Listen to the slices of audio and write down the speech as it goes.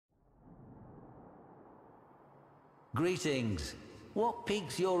Greetings. What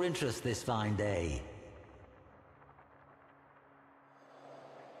piques your interest this fine day?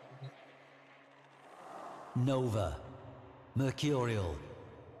 Nova. Mercurial.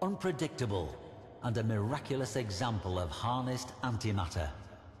 Unpredictable. And a miraculous example of harnessed antimatter.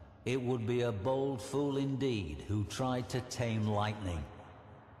 It would be a bold fool indeed who tried to tame lightning.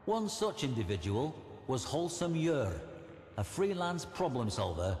 One such individual was Wholesome Yer, a freelance problem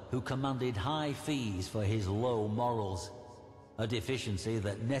solver who commanded high fees for his low morals. A deficiency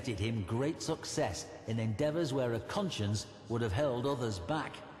that netted him great success in endeavors where a conscience would have held others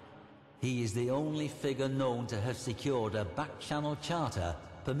back. He is the only figure known to have secured a back-channel charter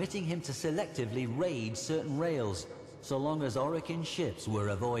permitting him to selectively raid certain rails, so long as Orokin ships were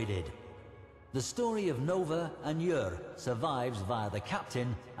avoided. The story of Nova and Yer survives via the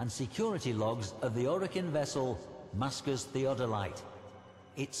captain and security logs of the Orokin vessel Mascus Theodolite.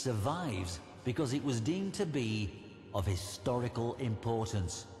 It survives because it was deemed to be of historical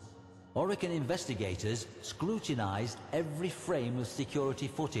importance. Orokin investigators scrutinized every frame of security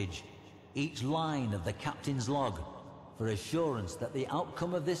footage, each line of the captain's log, for assurance that the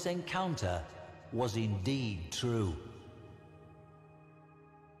outcome of this encounter was indeed true.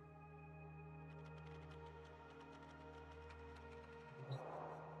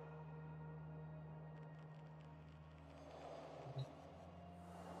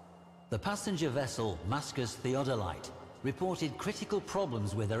 The passenger vessel Mascus Theodolite reported critical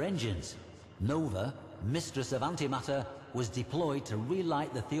problems with her engines. Nova, mistress of antimatter, was deployed to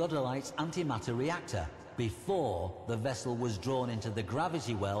relight the Theodolite's antimatter reactor before the vessel was drawn into the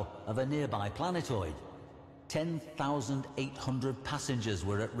gravity well of a nearby planetoid. 10,800 passengers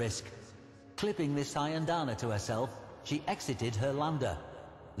were at risk. Clipping this Hyandana to herself, she exited her lander.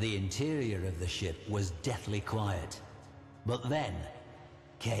 The interior of the ship was deathly quiet. But then,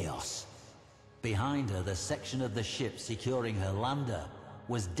 chaos. Behind her, the section of the ship securing her lander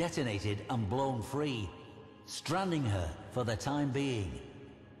was detonated and blown free, stranding her for the time being.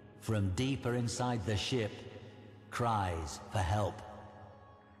 From deeper inside the ship, cries for help.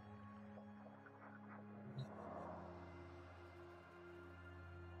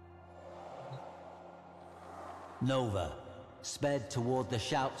 Nova sped toward the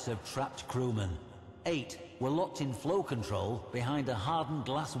shouts of trapped crewmen. 8 were locked in flow control behind a hardened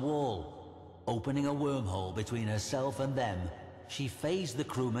glass wall. Opening a wormhole between herself and them, she phased the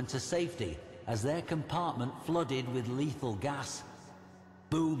crewmen to safety as their compartment flooded with lethal gas.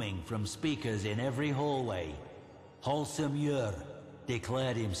 Booming from speakers in every hallway, Wholesome Yer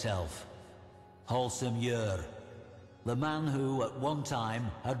declared himself. Wholesome Yer, the man who at one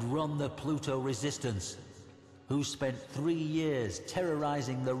time had run the Pluto Resistance, who spent 3 years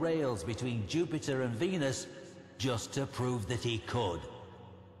terrorizing the rails between Jupiter and Venus just to prove that he could,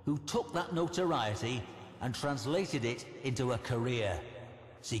 who took that notoriety and translated it into a career.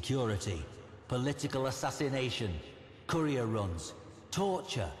 Security, political assassination, courier runs,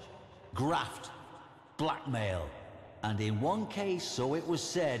 torture, graft, blackmail, and in one case, so it was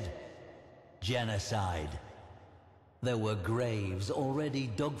said, genocide. There were graves already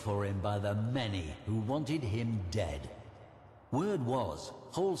dug for him by the many who wanted him dead. Word was,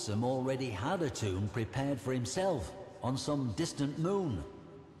 Wholesome already had a tomb prepared for himself on some distant moon,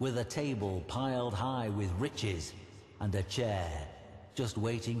 with a table piled high with riches and a chair just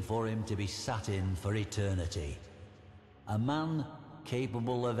waiting for him to be sat in for eternity. A man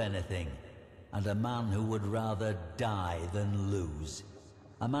capable of anything, and a man who would rather die than lose.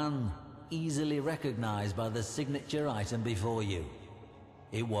 A man easily recognized by the signature item before you.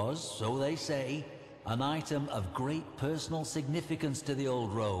 It was, so they say, an item of great personal significance to the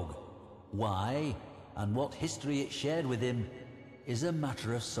old rogue. Why, and what history it shared with him, is a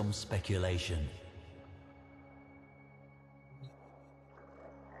matter of some speculation.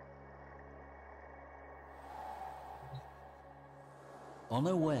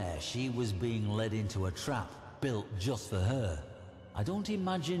 Unaware she was being led into a trap built just for her, I don't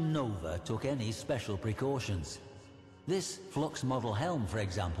imagine Nova took any special precautions. This Flux model helm, for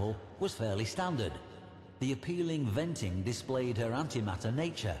example, was fairly standard. The appealing venting displayed her antimatter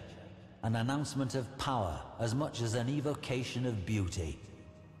nature, an announcement of power as much as an evocation of beauty.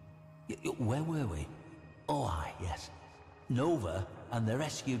 Where were we? Oh, aye, yes. Nova and the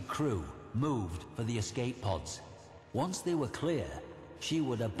rescued crew moved for the escape pods. Once they were clear, she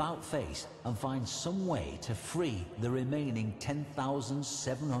would about-face and find some way to free the remaining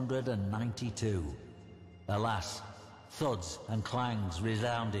 10,792. Alas, thuds and clangs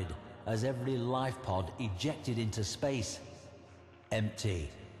resounded as every life pod ejected into space. Empty.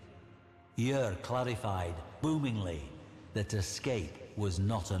 Yer clarified, boomingly, that escape was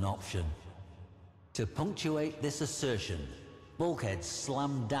not an option. To punctuate this assertion, bulkheads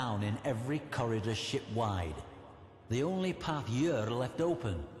slammed down in every corridor ship-wide. The only path Yer left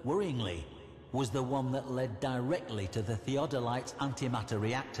open, worryingly, was the one that led directly to the Theodolite's antimatter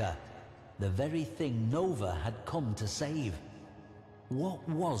reactor, the very thing Nova had come to save. What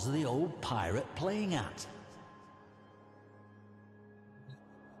was the old pirate playing at?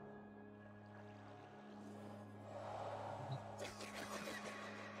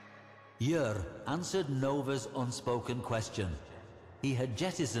 Yer answered Nova's unspoken question. He had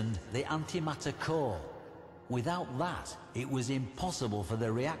jettisoned the antimatter core. Without that, it was impossible for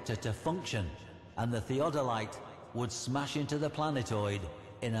the reactor to function, and the Theodolite would smash into the planetoid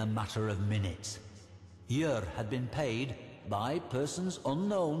in a matter of minutes. Yer had been paid, by persons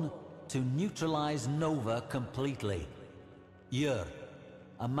unknown, to neutralize Nova completely. Yer,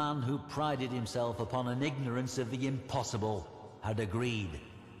 a man who prided himself upon an ignorance of the impossible, had agreed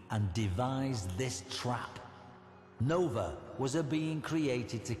and devised this trap. Nova was a being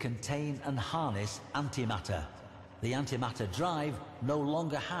created to contain and harness antimatter. The antimatter drive no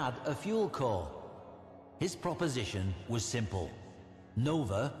longer had a fuel core. His proposition was simple.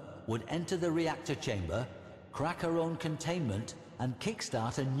 Nova would enter the reactor chamber, crack her own containment, and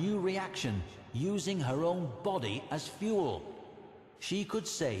kickstart a new reaction using her own body as fuel. She could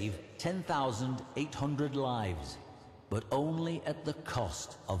save 10,800 lives, but only at the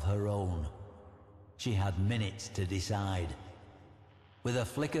cost of her own. She had minutes to decide. With a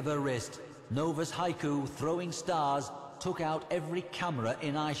flick of her wrist, Nova's haiku throwing stars took out every camera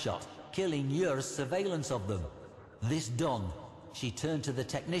in eyeshot, killing Yer's surveillance of them. This done, she turned to the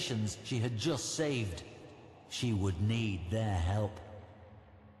technicians she had just saved. She would need their help.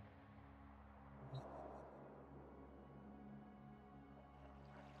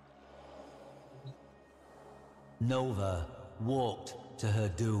 Nova walked to her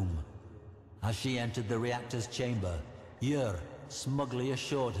doom. As she entered the reactor's chamber, Yer smugly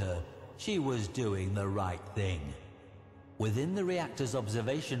assured her she was doing the right thing. Within the reactor's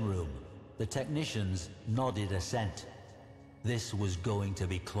observation room, the technicians nodded assent. This was going to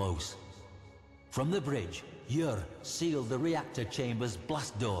be close. From the bridge, Yer sealed the reactor chamber's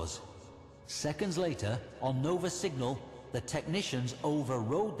blast doors. Seconds later, on Nova's signal, the technicians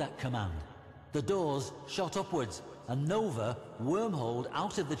overrode that command. The doors shot upwards, and Nova wormholed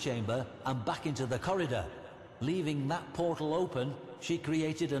out of the chamber and back into the corridor. Leaving that portal open, she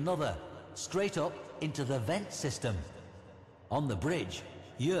created another, straight up into the vent system. On the bridge,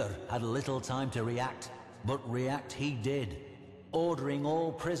 Yer had little time to react, but react he did, ordering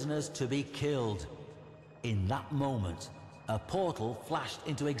all prisoners to be killed. In that moment, a portal flashed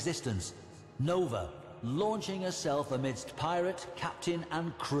into existence, Nova launching herself amidst pirate, captain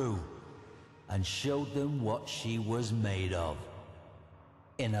and crew, and showed them what she was made of.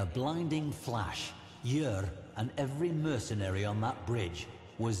 In a blinding flash, Yer and every mercenary on that bridge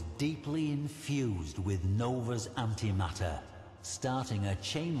was deeply infused with Nova's antimatter, starting a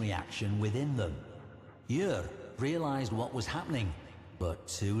chain reaction within them. Yer realized what was happening, but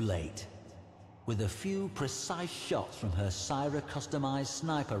too late. With a few precise shots from her Syra-customized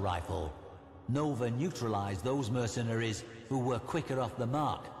sniper rifle, Nova neutralized those mercenaries who were quicker off the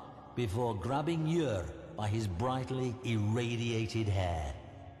mark, before grabbing Yer by his brightly irradiated hair.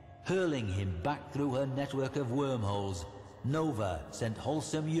 Hurling him back through her network of wormholes, Nova sent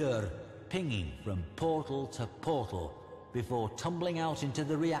wholesome Yer pinging from portal to portal before tumbling out into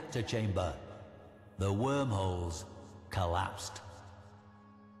the reactor chamber. The wormholes collapsed.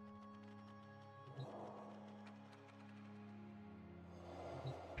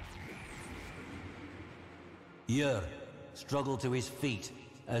 Yer struggled to his feet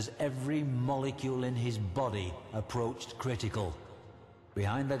as every molecule in his body approached critical.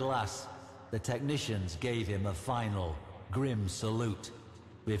 Behind the glass, the technicians gave him a final, grim salute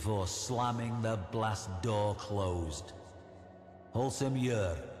before slamming the blast door closed. Wholesome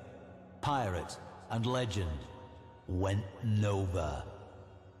Yer, pirate and legend, went Nova.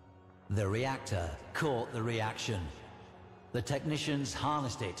 The reactor caught the reaction. The technicians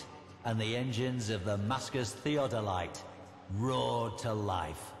harnessed it, and the engines of the Mascus Theodolite roared to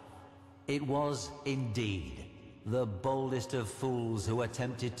life. It was, indeed, the boldest of fools who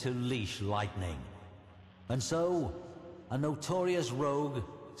attempted to leash lightning. And so, a notorious rogue,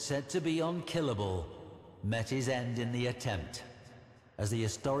 said to be unkillable, met his end in the attempt, as the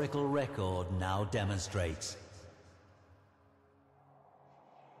historical record now demonstrates.